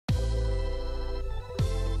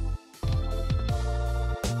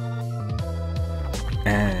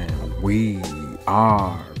And we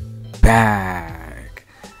are back.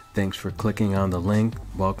 Thanks for clicking on the link.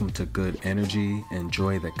 Welcome to Good Energy.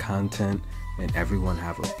 Enjoy the content, and everyone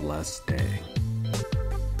have a blessed day.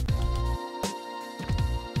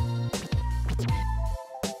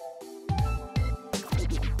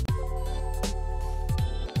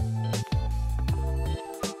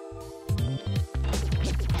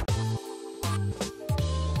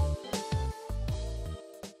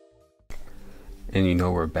 And you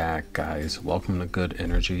know we're back, guys. Welcome to Good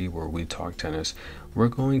Energy, where we talk tennis. We're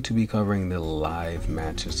going to be covering the live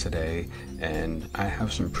matches today, and I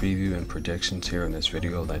have some preview and predictions here in this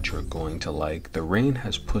video that you're going to like. The rain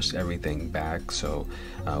has pushed everything back, so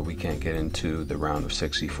we can't get into the round of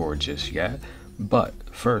 64 just yet. But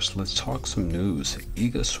first, let's talk some news.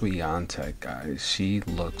 Iga Swiatek, guys, she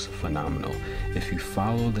looks phenomenal. If you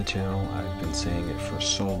follow the channel, I've been saying it for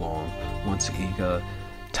so long. Once Iga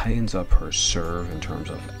tightens up her serve in terms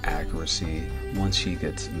of accuracy, once she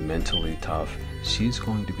gets mentally tough, she's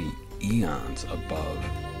going to be eons above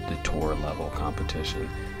the tour level competition,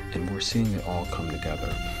 and we're seeing it all come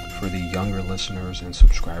together. For the younger listeners and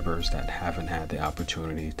subscribers that haven't had the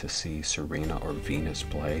opportunity to see Serena or Venus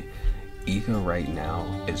play, Iga right now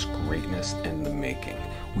is greatness in the making.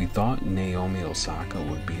 We thought Naomi Osaka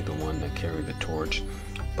would be the one to carry the torch,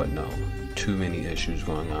 but no, too many issues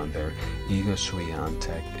going on there. Iga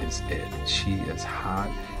Swiatek is it. She is hot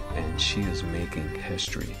and she is making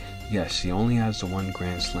history. Yes, she only has the one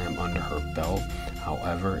Grand Slam under her belt.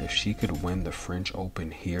 However, if she could win the French Open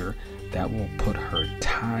here, that will put her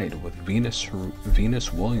tied with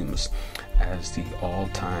Venus Williams as the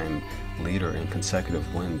all-time leader in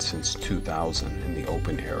consecutive wins since 2000 in the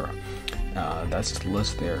Open era. That's the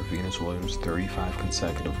list there. Venus Williams, 35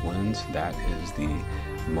 consecutive wins. That is the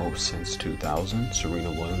most since 2000.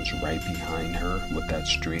 Serena Williams right behind her with that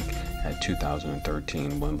streak at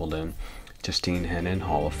 2013 Wimbledon. Justine Henin,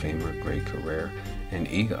 Hall of Famer, great career, and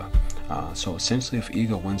Iga. So essentially, if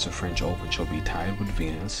Iga wins the French Open, she'll be tied with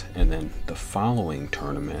Venus, and then the following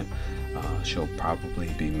tournament, she'll probably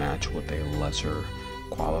be matched with a lesser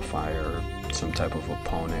qualifier, some type of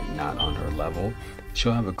opponent not on her level.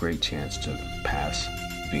 She'll have a great chance to pass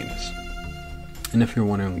Venus. And if you're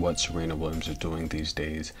wondering what Serena Williams is doing these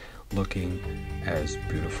days, looking as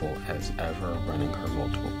beautiful as ever, running her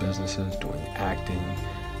multiple businesses, doing acting,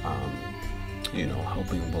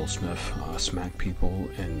 helping Will Smith smack people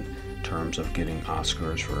in terms of getting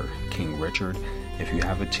Oscars for King Richard. If you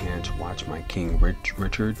have a chance, watch my King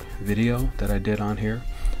Richard video that I did on here.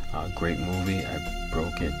 Great movie. I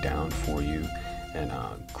broke it down for you. And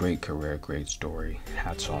great career, great story.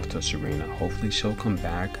 Hats off to Serena. Hopefully she'll come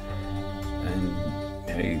back and,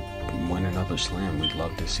 hey, win another slam. We'd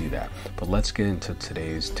love to see that. But let's get into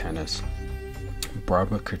today's tennis.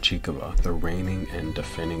 Barbara Krejcikova, the reigning and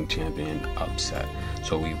defending champion, upset.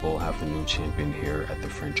 So we will have a new champion here at the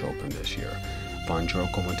French Open this year. Bonjour,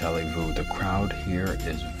 comment allez-vous? The crowd here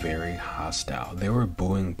is very hostile. They were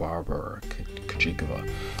booing Barbara Krejcikova.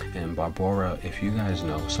 And Barbara, if you guys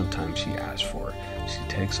know, sometimes she asks for it. She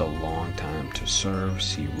takes a long time to serve.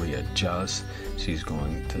 She readjusts. She's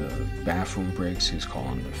going to bathroom breaks. She's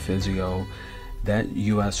calling the physio. That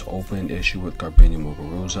U.S. Open issue with Garbiñe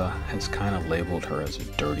Muguruza has kind of labeled her as a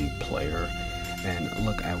dirty player. And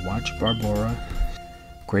look, I watched Barbara.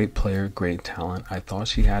 Great player, great talent. I thought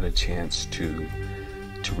she had a chance to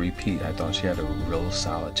repeat. I thought she had a real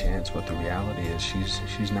solid chance, but the reality is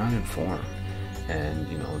she's not in form. And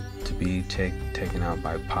to be taken out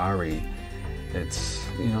by Pari, it's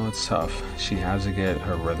tough. She has to get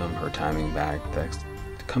her rhythm, her timing back.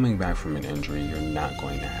 Coming back from an injury, you're not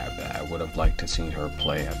going to have that. I would have liked to seen her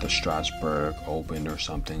play at the Strasbourg Open or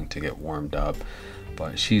something to get warmed up,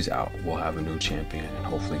 but she's out. We'll have a new champion, and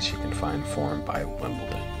hopefully she can find form by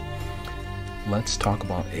Wimbledon. Let's talk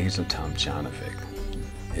about Asa Tomljanovic.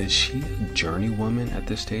 Is she a journeywoman at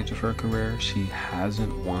this stage of her career? She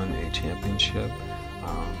hasn't won a championship,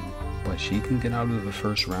 but she can get out of the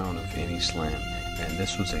first round of any slam. And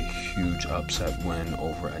this was a huge upset win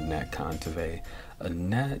over Anett Kontaveit.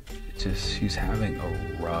 Anett, she's having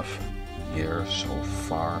a rough year so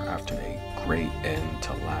far after a great end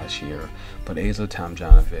to last year. But Asa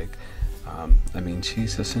Tomljanovic,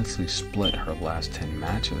 she's essentially split her last 10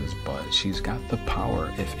 matches, but she's got the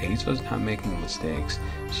power. If Asa's not making mistakes,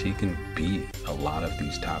 she can beat a lot of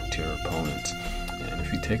these top tier opponents. And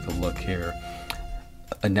if you take a look here,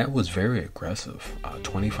 Annette was very aggressive.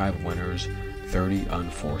 25 winners, 30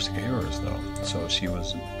 unforced errors though. So she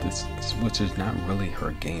was this, which is not really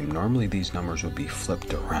her game. Normally these numbers would be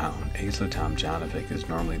flipped around. Asa Tomljanovic is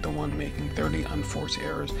normally the one making 30 unforced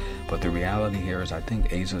errors. But the reality here is I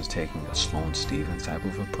think Asa is taking a Sloane Stephens type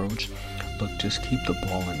of approach. Look, just keep the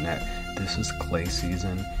ball in net. This is clay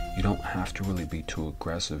season. You don't have to really be too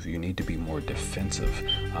aggressive. You need to be more defensive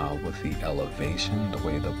with the elevation, the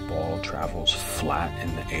way the ball travels flat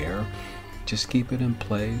in the air. Just keep it in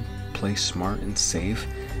play, play smart and safe.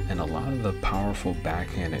 And a lot of the powerful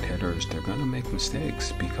backhanded hitters, they're going to make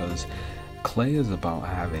mistakes because clay is about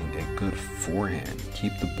having a good forehand.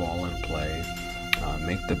 Keep the ball in play,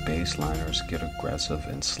 make the baseliners get aggressive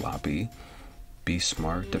and sloppy. Be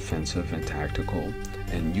smart, defensive, and tactical,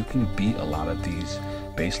 and you can beat a lot of these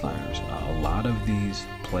baseliners. A lot of these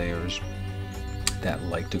players that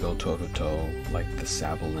like to go toe-to-toe, like the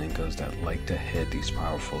Sabalenkas that like to hit these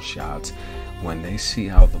powerful shots, when they see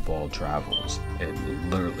how the ball travels, it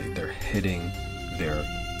literally, they're hitting their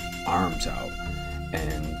arms out,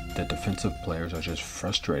 and the defensive players are just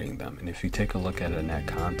frustrating them. And if you take a look at Annette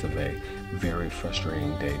Kontaveit, very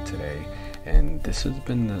frustrating day today. And this has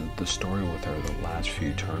been the story with her the last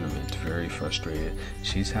few tournaments. Very frustrated.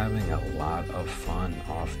 She's having a lot of fun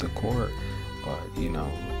off the court, but you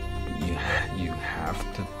know, you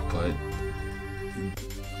have to put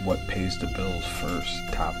what pays the bills first,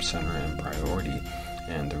 top center and priority.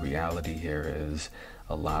 And the reality here is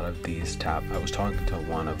a lot of these top, I was talking to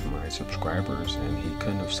one of my subscribers and he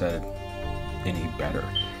couldn't have said it any better.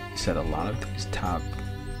 He said a lot of these top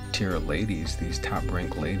tier ladies, these top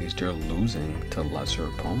ranked ladies, they're losing to lesser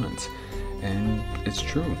opponents. And it's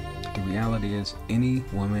true. The reality is any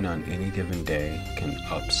woman on any given day can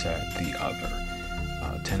upset the other.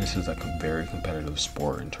 Tennis is a very competitive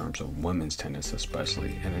sport in terms of women's tennis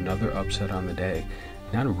especially. And another upset on the day,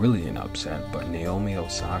 not really an upset, but Naomi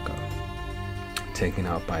Osaka taken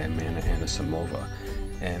out by Amanda Anisimova.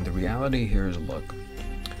 And the reality here is, look,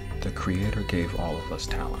 the creator gave all of us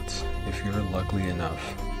talents. If you're lucky enough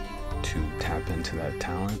to tap into that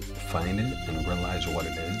talent, find it, and realize what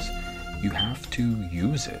it is, you have to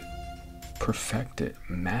use it, perfect it,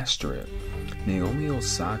 master it. Naomi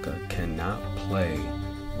Osaka cannot play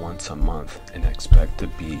once a month and expect to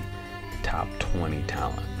be top 20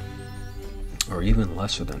 talent, or even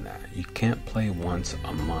lesser than that. You can't play once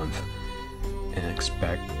a month and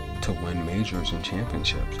expect to win majors and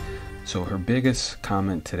championships. So her biggest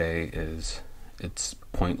comment today is it's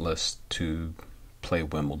pointless to play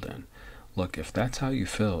Wimbledon. Look, if that's how you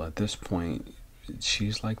feel at this point,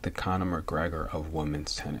 she's like the Conor McGregor of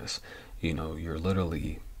women's tennis. You know, you're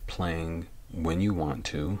literally playing when you want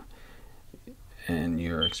to, and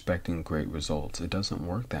you're expecting great results. It doesn't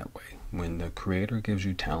work that way. When the creator gives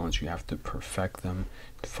you talents, you have to perfect them,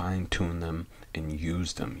 fine-tune them, and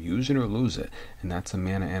use them. Use it or lose it. And that's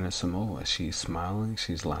Amanda Anisimova. She's smiling,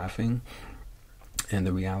 she's laughing, and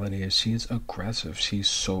the reality is she's aggressive. She's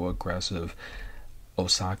so aggressive.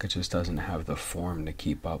 Osaka just doesn't have the form to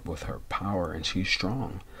keep up with her power, and she's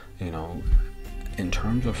strong. You know, in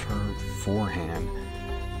terms of her forehand,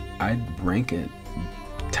 I'd rank it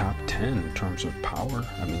top 10 in terms of power.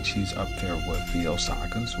 I mean, she's up there with the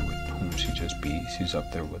Osakas, with whom she just beat. She's up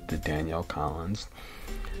there with the Danielle Collins.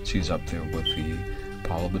 She's up there with the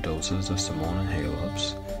Paula Badosas, the Simona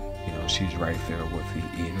Haleps. You know, she's right there with the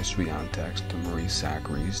Iga Swiatek's, the Marie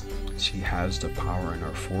Sakkari's. She has the power in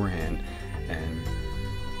her forehand, and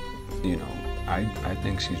you know, I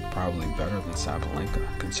think she's probably better than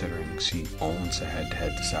Sabalenka, considering she owns a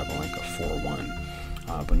head-to-head to Sabalenka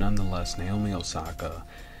 4-1. But nonetheless, Naomi Osaka,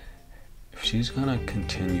 if she's gonna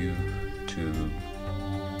continue to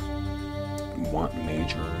want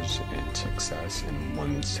majors and success in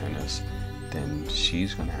women's tennis, then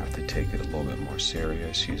she's gonna have to take it a little bit more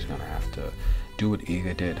serious. She's gonna have to do what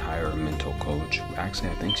Iga did, hire a mental coach. Actually,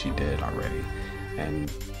 I think she did already,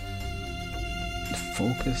 and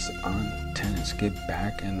focus on tennis. Get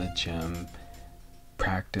back in the gym,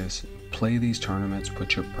 practice, play these tournaments,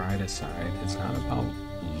 put your pride aside. It's not about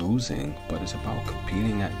losing, but it's about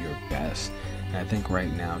competing at your best. And I think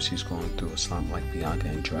right now she's going through a slump like Bianca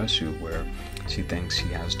Andreescu, where she thinks she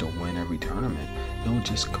has to win every tournament. No,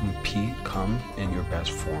 just compete, come in your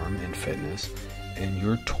best form and fitness, and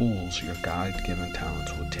your tools, your God-given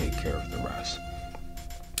talents will take care of the rest.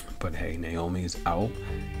 But hey, Naomi's out,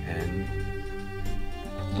 and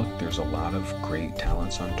look, there's a lot of great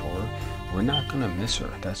talents on tour. We're not going to miss her.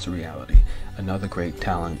 That's the reality. Another great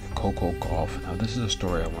talent, Coco Gauff. Now, this is a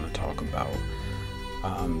story I want to talk about.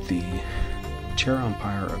 The chair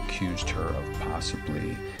umpire accused her of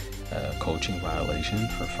possibly a coaching violation.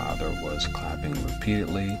 Her father was clapping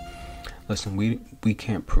repeatedly. Listen, we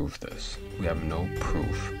can't prove this. We have no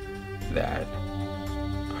proof that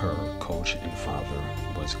her coach and father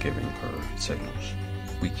was giving her signals.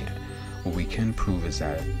 We can't. What we can prove is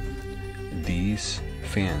that these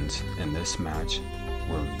fans in this match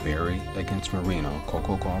were very against Marino.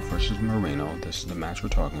 Coco Gauff versus Marino. This is the match we're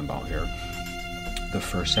talking about here. The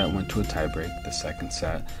first set went to a tiebreak. The second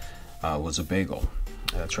set was a bagel.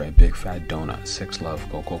 That's right, big fat donut. 6-love.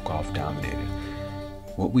 Coco Gauff dominated.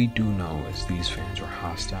 What we do know is these fans were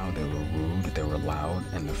hostile, they were rude, they were loud,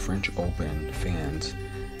 and the French Open fans,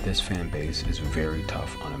 this fan base is very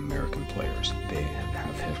tough on American players. They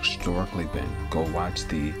have historically been. Go watch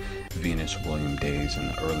the Venus Williams days in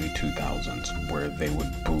the early 2000s where they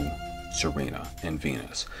would boo Serena and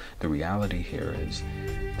Venus. The reality here is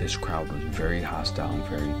this crowd was very hostile and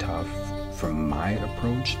very tough. From my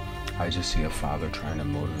approach, I just see a father trying to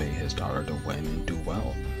motivate his daughter to win and do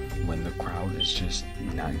well when the crowd is just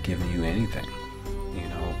not giving you anything. You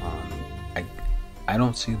know, I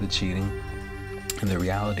don't see the cheating. And the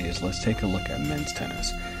reality is, let's take a look at men's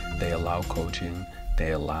tennis. They allow coaching,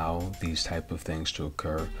 they allow these type of things to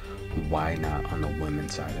occur. Why not on the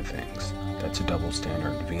women's side of things? That's a double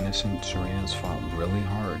standard. Venus and Serena's fought really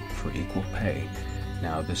hard for equal pay.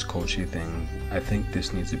 Now, this coaching thing, I think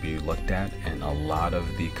this needs to be looked at, and a lot of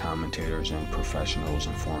the commentators and professionals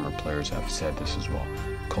and former players have said this as well.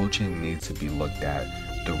 Coaching needs to be looked at.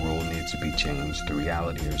 The rule needs to be changed. The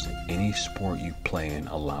reality is any sport you play in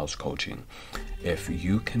allows coaching. If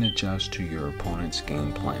you can adjust to your opponent's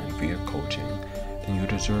game plan via coaching, then you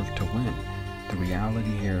deserve to win. The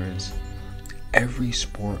reality here is every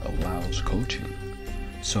sport allows coaching.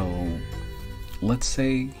 So let's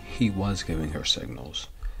say he was giving her signals.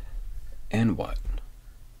 And what?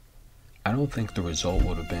 I don't think the result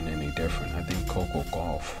would have been any different. I think Coco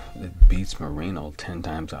Gauff beats Marino 10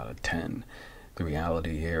 times out of 10. The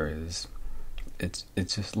reality here is it's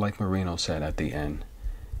just like Marino said at the end.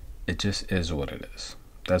 It just is what it is.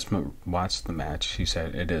 Watch the match. She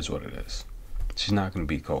said it is what it is. She's not going to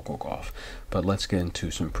beat Coco Gauff. But let's get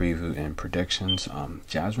into some preview and predictions.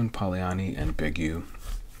 Jasmine Pagliani and Big U.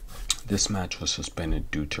 This match was suspended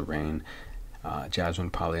due to rain.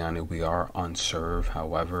 Jasmine Pagliani, we are on serve.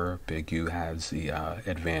 However, Big U has the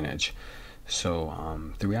advantage.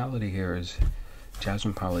 So the reality here is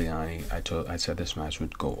Jasmine Pagliani, I said this match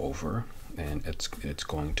would go over, and it's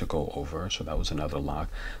going to go over. So that was another lock.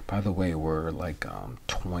 By the way, we're like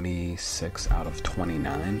 26 out of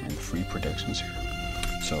 29 in free predictions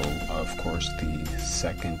here. So of course the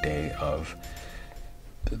second day of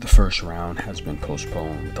the first round has been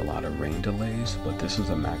postponed with a lot of rain delays, but this is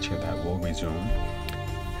a match here that will resume.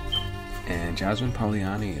 And Jasmine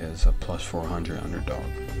Pagliani is a plus 400 underdog.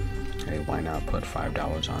 Hey, why not put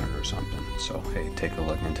 $5 on it or something? So hey, take a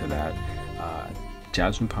look into that.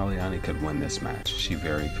 Jasmine Pagliani could win this match. She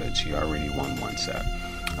very could. She already won one set.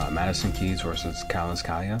 Madison Keys versus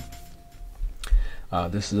Kalinskaya.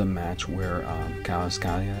 This is a match where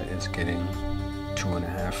Kalinskaya is getting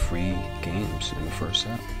 2.5 free games in the first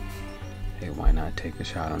set. Hey, why not take a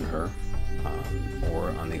shot on her?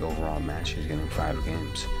 Or on the overall match, she's getting 5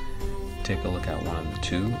 games. Take a look at one of the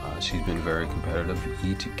two. She's been very competitive.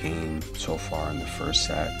 Each game so far in the first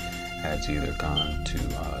set has either gone to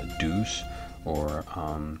deuce or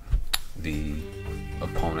the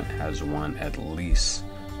opponent has won at least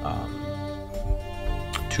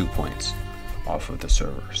 2 points off of the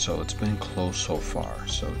server. So it's been close so far.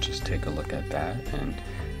 So just take a look at that. And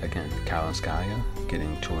again, Kalinskaya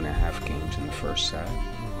getting 2.5 games in the first set.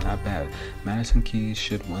 Not bad. Madison Keys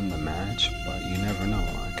should win the match, but you never know.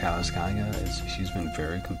 Kalinskaya, she's been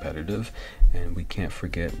very competitive, and we can't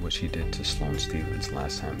forget what she did to Sloane Stephens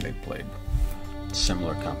last time they played.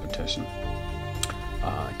 Similar competition.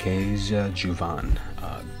 Kasia Juvan,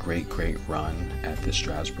 great run at the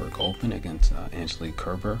Strasbourg Open against Angelique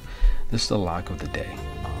Kerber. This is the lock of the day.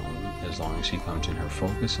 As long as she comes in her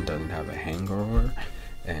focus and doesn't have a hangover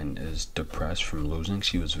and is depressed from losing.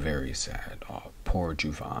 She was very sad. Oh, poor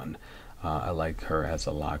Juvan. I like her as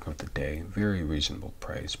a lock of the day. Very reasonable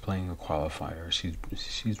price. Playing a qualifier.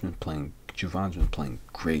 Juvan's been playing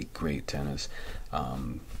great tennis.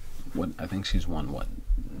 I think she's won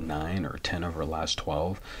 9 or 10 of her last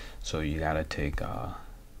 12. So you gotta take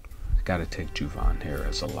Juvan here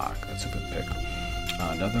as a lock. That's a good pick.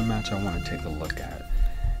 Another match I want to take a look at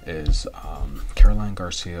is Caroline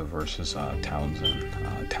Garcia versus Townsend.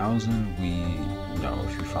 Townsend, we know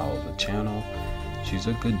if you follow the channel, she's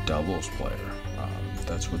a good doubles player.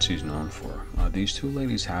 That's what she's known for. These two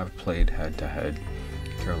ladies have played head-to-head.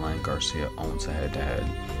 Caroline Garcia owns a head-to-head.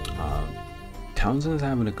 Townsend's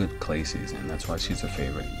having a good clay season. That's why she's a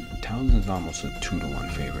favorite. Townsend's almost a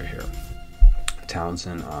 2-to-1 favorite here.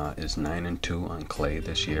 Townsend is 9-2 on clay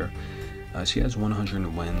this year. She has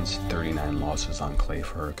 100 wins, 39 losses on clay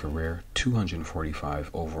for her career, 245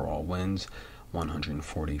 overall wins,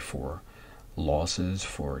 144 losses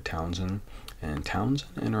for Townsend. And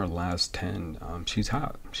Townsend in her last 10, she's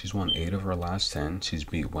hot. She's won 8 of her last 10. She's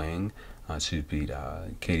beat Wang. She's beat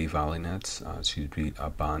Katie Volley-Nets. She's beat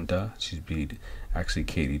Banda. She's beat actually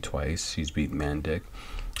Katie twice. She's beat Mandic.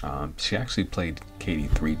 She actually played Katie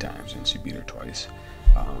 3 times and she beat her twice.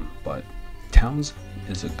 But Townsend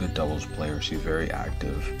is a good doubles player. She's very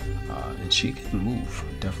active and she can move,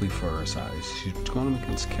 definitely for her size. She's going up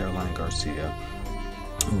against Caroline Garcia,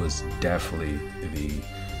 who is definitely the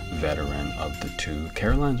veteran of the two.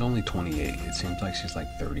 Caroline's only 28. It seems like she's like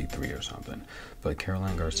 33 or something. But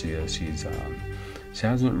Caroline Garcia, she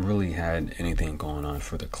hasn't really had anything going on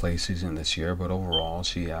for the clay season this year, but overall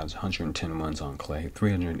she has 110 wins on clay,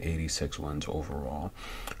 386 wins overall.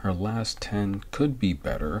 Her last 10 could be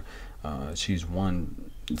better. She's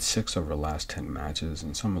won 6 of her last 10 matches,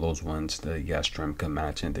 and some of those wins, the Yastremka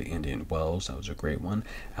match in the Indian Wells, that was a great one.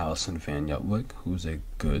 Alison Van Yutwick, who's a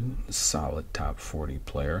good, solid top 40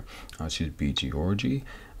 player. She's beat Georgie.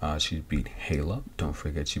 She's beat Halep. Don't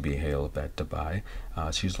forget she beat Halep at Dubai.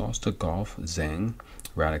 She's lost to Golf, Zhang,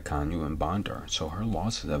 Raducanu, and Bondar. So her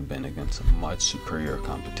losses have been against a much superior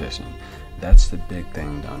competition. That's the big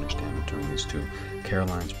thing to understand between these two.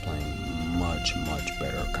 Caroline's playing much, much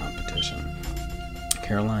better competition.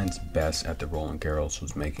 Caroline's best at the Roland Garros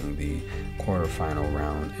was making the quarterfinal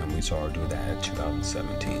round, and we saw her do that at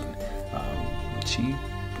 2017. She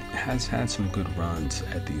has had some good runs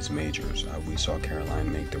at these majors. We saw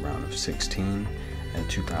Caroline make the round of 16 in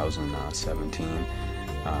 2017.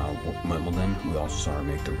 Wimbledon, we also saw her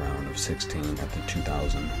make the round of 16 at the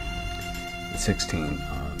 2016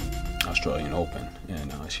 Australian Open,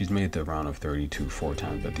 and she's made the round of 32 4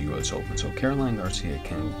 times at the US Open. So Caroline Garcia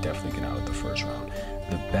can definitely get out of the first round.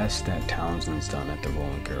 The best that Townsend's done at the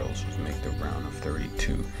Roland Garros was make the round of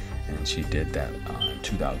 32, and she did that in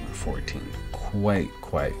 2014,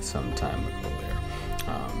 quite some time ago there.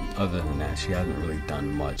 Other than that, she hasn't really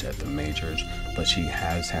done much at the majors, but she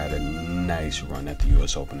has had a nice run at the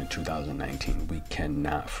US Open in 2019. We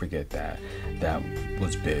cannot forget that. That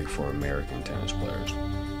was big for American tennis players.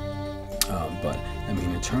 But I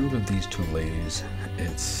mean, in terms of these two ladies,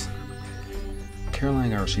 it's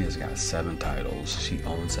Caroline Garcia's got 7 titles. She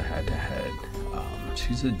owns a head-to-head.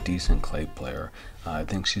 She's a decent clay player. I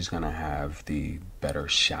think she's gonna have the better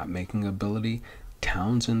shot-making ability.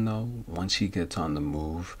 Townsend, though, once she gets on the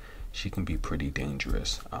move, she can be pretty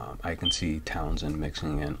dangerous. I can see Townsend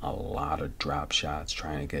mixing in a lot of drop shots,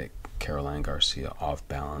 trying to get Caroline Garcia off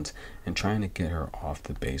balance and trying to get her off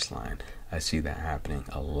the baseline. I see that happening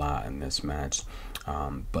a lot in this match.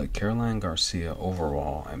 But Caroline Garcia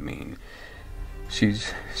overall, I mean,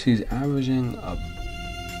 she's averaging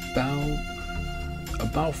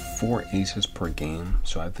about 4 aces per game.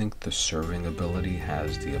 So I think the serving ability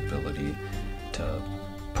has the ability to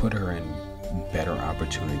put her in better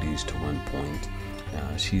opportunities to win points.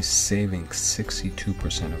 She's saving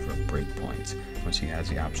 62% of her break points. When she has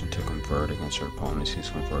the option to convert against her opponent, she's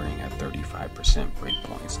converting at 35% break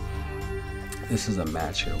points. This is a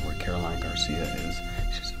match here where Caroline Garcia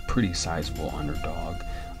she's a pretty sizable underdog.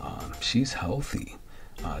 She's healthy.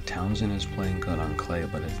 Townsend is playing good on clay,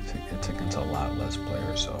 but it's against a lot less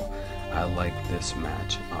players. So I like this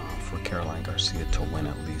match for Caroline Garcia to win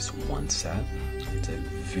at least 1 set. It's a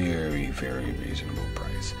very, very reasonable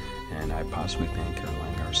price. And I possibly think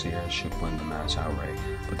Caroline Garcia should win the match outright.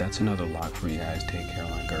 But that's another lock for you guys. Take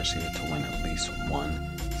Caroline Garcia to win at least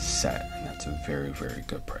 1 set. And that's a very, very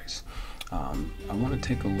good price. I want to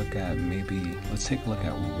take a look at let's take a look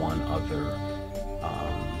at one other,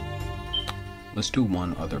 let's do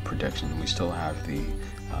one other prediction. We still have the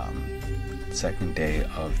second day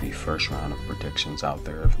of the first round of predictions out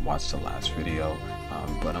there. Watch the last video,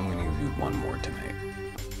 but I'm going to give you one more tonight.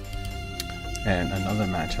 And another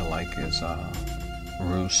match I like is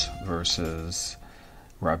Rus versus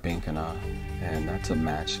Rabinkina, and that's a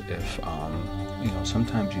match if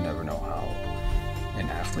sometimes you never know how an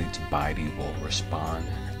athlete's body will respond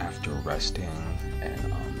after resting and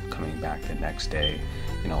coming back the next day.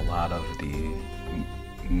 A lot of the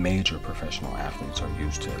major professional athletes are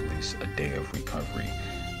used to at least a day of recovery.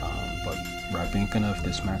 But Rabinkina, if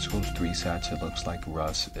this match goes 3 sets, it looks like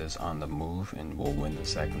Rus is on the move and will win the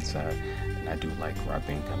second set. And I do like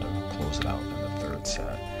Rabinkina to close it out in the 3rd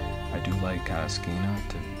set. I do like Gaskina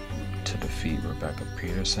to defeat Rebecca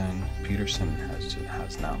Peterson. Peterson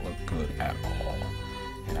has not looked good at all.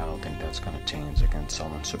 and I don't think that's going to change against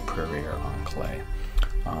someone superior on clay.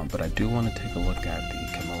 But I do want to take a look at the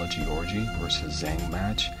Camila Giorgi versus Zhang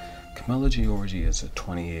match. Camila Giorgi is a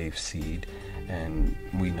 28th seed, and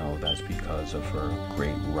we know that's because of her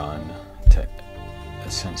great run to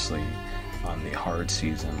essentially on the hard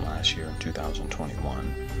season last year in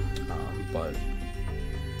 2021. But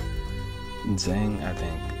Zhang, I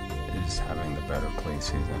think, is having the better clay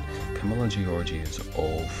season. Camila Giorgi is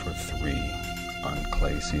 0 for 3 on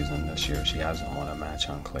clay season this year. She hasn't won a match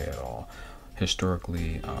on clay at all.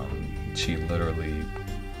 Historically, she literally,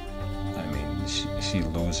 she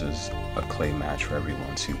loses a clay match for every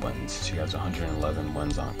one she wins. She has 111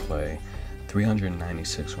 wins on clay,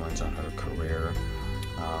 396 wins on her career.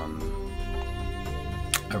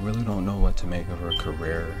 I really don't know what to make of her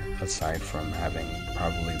career, aside from having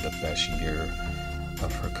probably the best year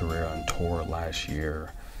of her career on tour last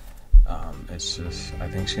year. It's just, I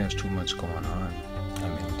think she has too much going on.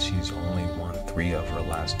 She's only won 3 of her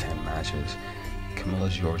last 10 matches. Camila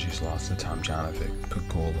Giorgi's lost to Tomjanovic,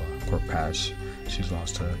 Pegula, Korpatsch. She's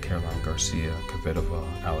lost to Caroline Garcia, Kvitova,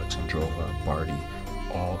 Alexandrova, Barty.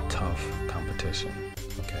 All tough competition.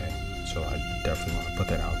 Okay, so I definitely want to put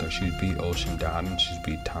that out there. She's beat Ocean Dodden, she's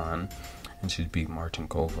beat Tan, and she's beat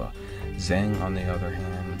Martinkova. Zhang, on the other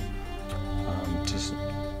hand, just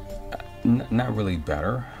not really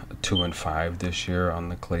better. 2-5 this year on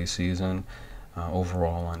the clay season.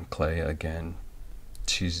 Overall on clay, again,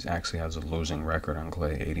 she's actually has a losing record on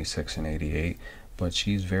clay, 86-88, but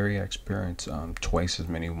she's very experienced. Twice as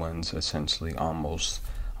many wins, essentially, almost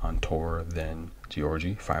on tour than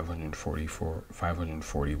Giorgi,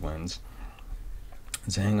 540 wins.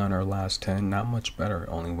 Zhang, on her last 10, not much better,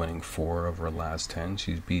 only winning 4 of her last 10.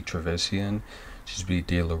 She's beat Trevisan, she's beat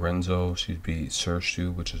De Lorenzo, she's beat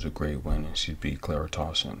Serstu, which is a great win, and she's beat Clara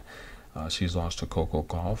Townsend. She's lost to Coco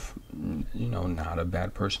Gauff, not a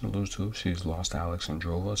bad person to lose to. She's lost to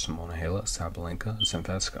Alexandrova, Simona Halep, Sabalenka, and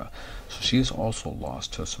Swiatek. So she's also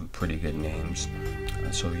lost to some pretty good names.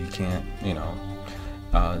 So you can't,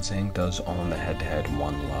 Zhang does own the head-to-head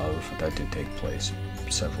One Love that did take place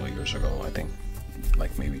several years ago. I think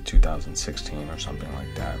like maybe 2016 or something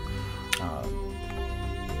like that.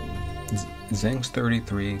 Zhang's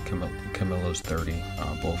 33, Camila's 30.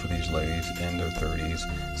 Both of these ladies in their 30s.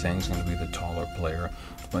 Zhang's going to be the taller player,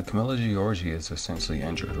 but Camila Giorgi is essentially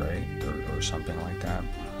injured, right, or something like that.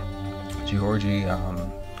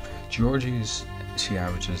 She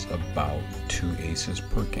averages about 2 aces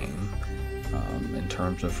per game. In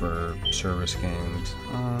terms of her service games,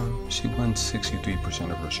 she wins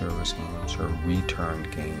 63% of her service games. Her return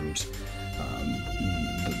games,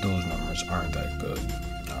 those numbers aren't that good.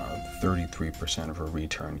 33% of her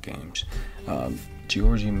return games.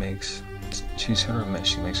 Giorgi she's hit or miss.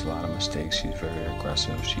 She makes a lot of mistakes. She's very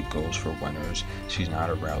aggressive. She goes for winners. She's not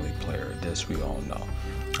a rally player. This we all know.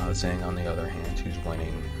 Zhang, on the other hand, she's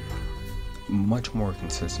winning much more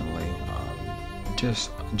consistently. Just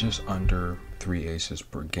under 3 aces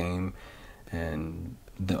per game. And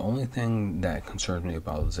the only thing that concerns me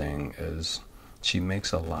about Zhang is she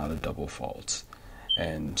makes a lot of double faults.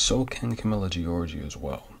 And so can Camila Giorgi as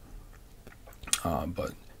well.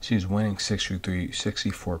 But she's winning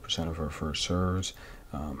 64% of her first serves.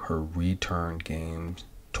 Her return games,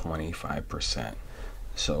 25%.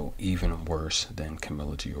 So even worse than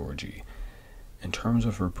Camila Giorgi. In terms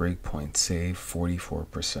of her breakpoint save,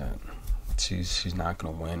 44%. She's not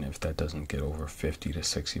going to win if that doesn't get over 50 to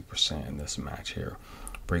 60% in this match here.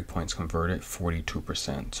 Breakpoints converted,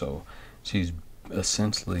 42%. So she's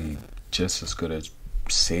essentially just as good as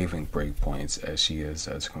saving breakpoints as she is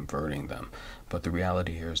as converting them. But the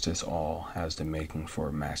reality here is this all has the making for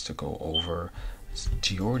a match to go over.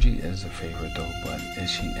 Giorgi is a favorite though, but is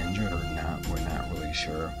she injured or not? We're not really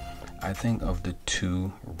sure. I think of the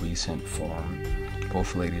 2 recent form,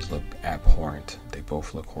 both ladies look abhorrent. They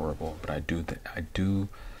both look horrible, but I do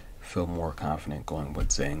feel more confident going with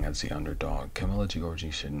Zhang as the underdog. Camila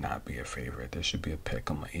Giorgi should not be a favorite. There should be a pick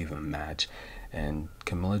 'em, an even match. And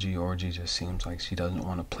Camila Giorgi just seems like she doesn't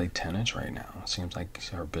want to play tennis right now. It seems like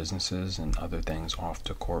her businesses and other things off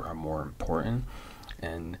the court are more important.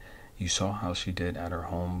 And you saw how she did at her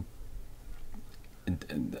home,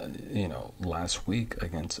 last week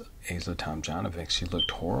against Asa Tomjanovic. She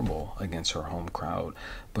looked horrible against her home crowd.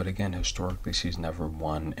 But again, historically, she's never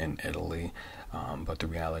won in Italy. But the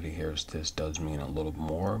reality here is this does mean a little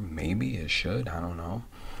more. Maybe it should. I don't know.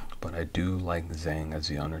 But I do like Zhang as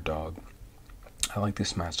the underdog. I like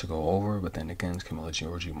this match to go over, but then again, Camila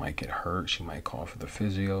Giorgi might get hurt. She might call for the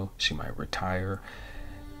physio. She might retire.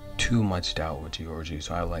 Too much doubt with Giorgi,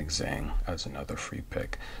 so I like Zhang as another free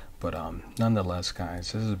pick. But nonetheless,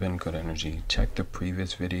 guys, this has been good energy. Check the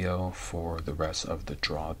previous video for the rest of the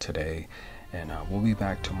draw today, and we'll be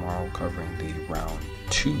back tomorrow covering the round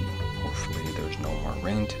 2. Hopefully there's no more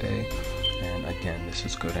rain today. And again, this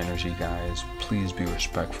is good energy, guys. Please be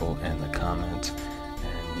respectful in the comments.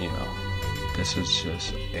 And you know, this is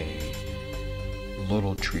just a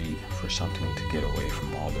little treat for something to get away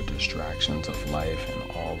from all the distractions of life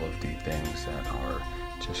and all of the things that are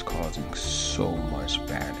just causing so much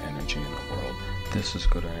bad energy in the world. This is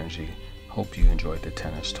good energy. Hope you enjoyed the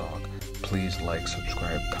tennis talk. Please like,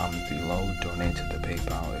 subscribe, comment below, donate to the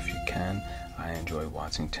PayPal if you can. I enjoy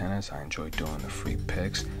watching tennis. I enjoy doing the free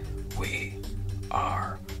picks. We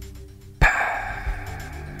are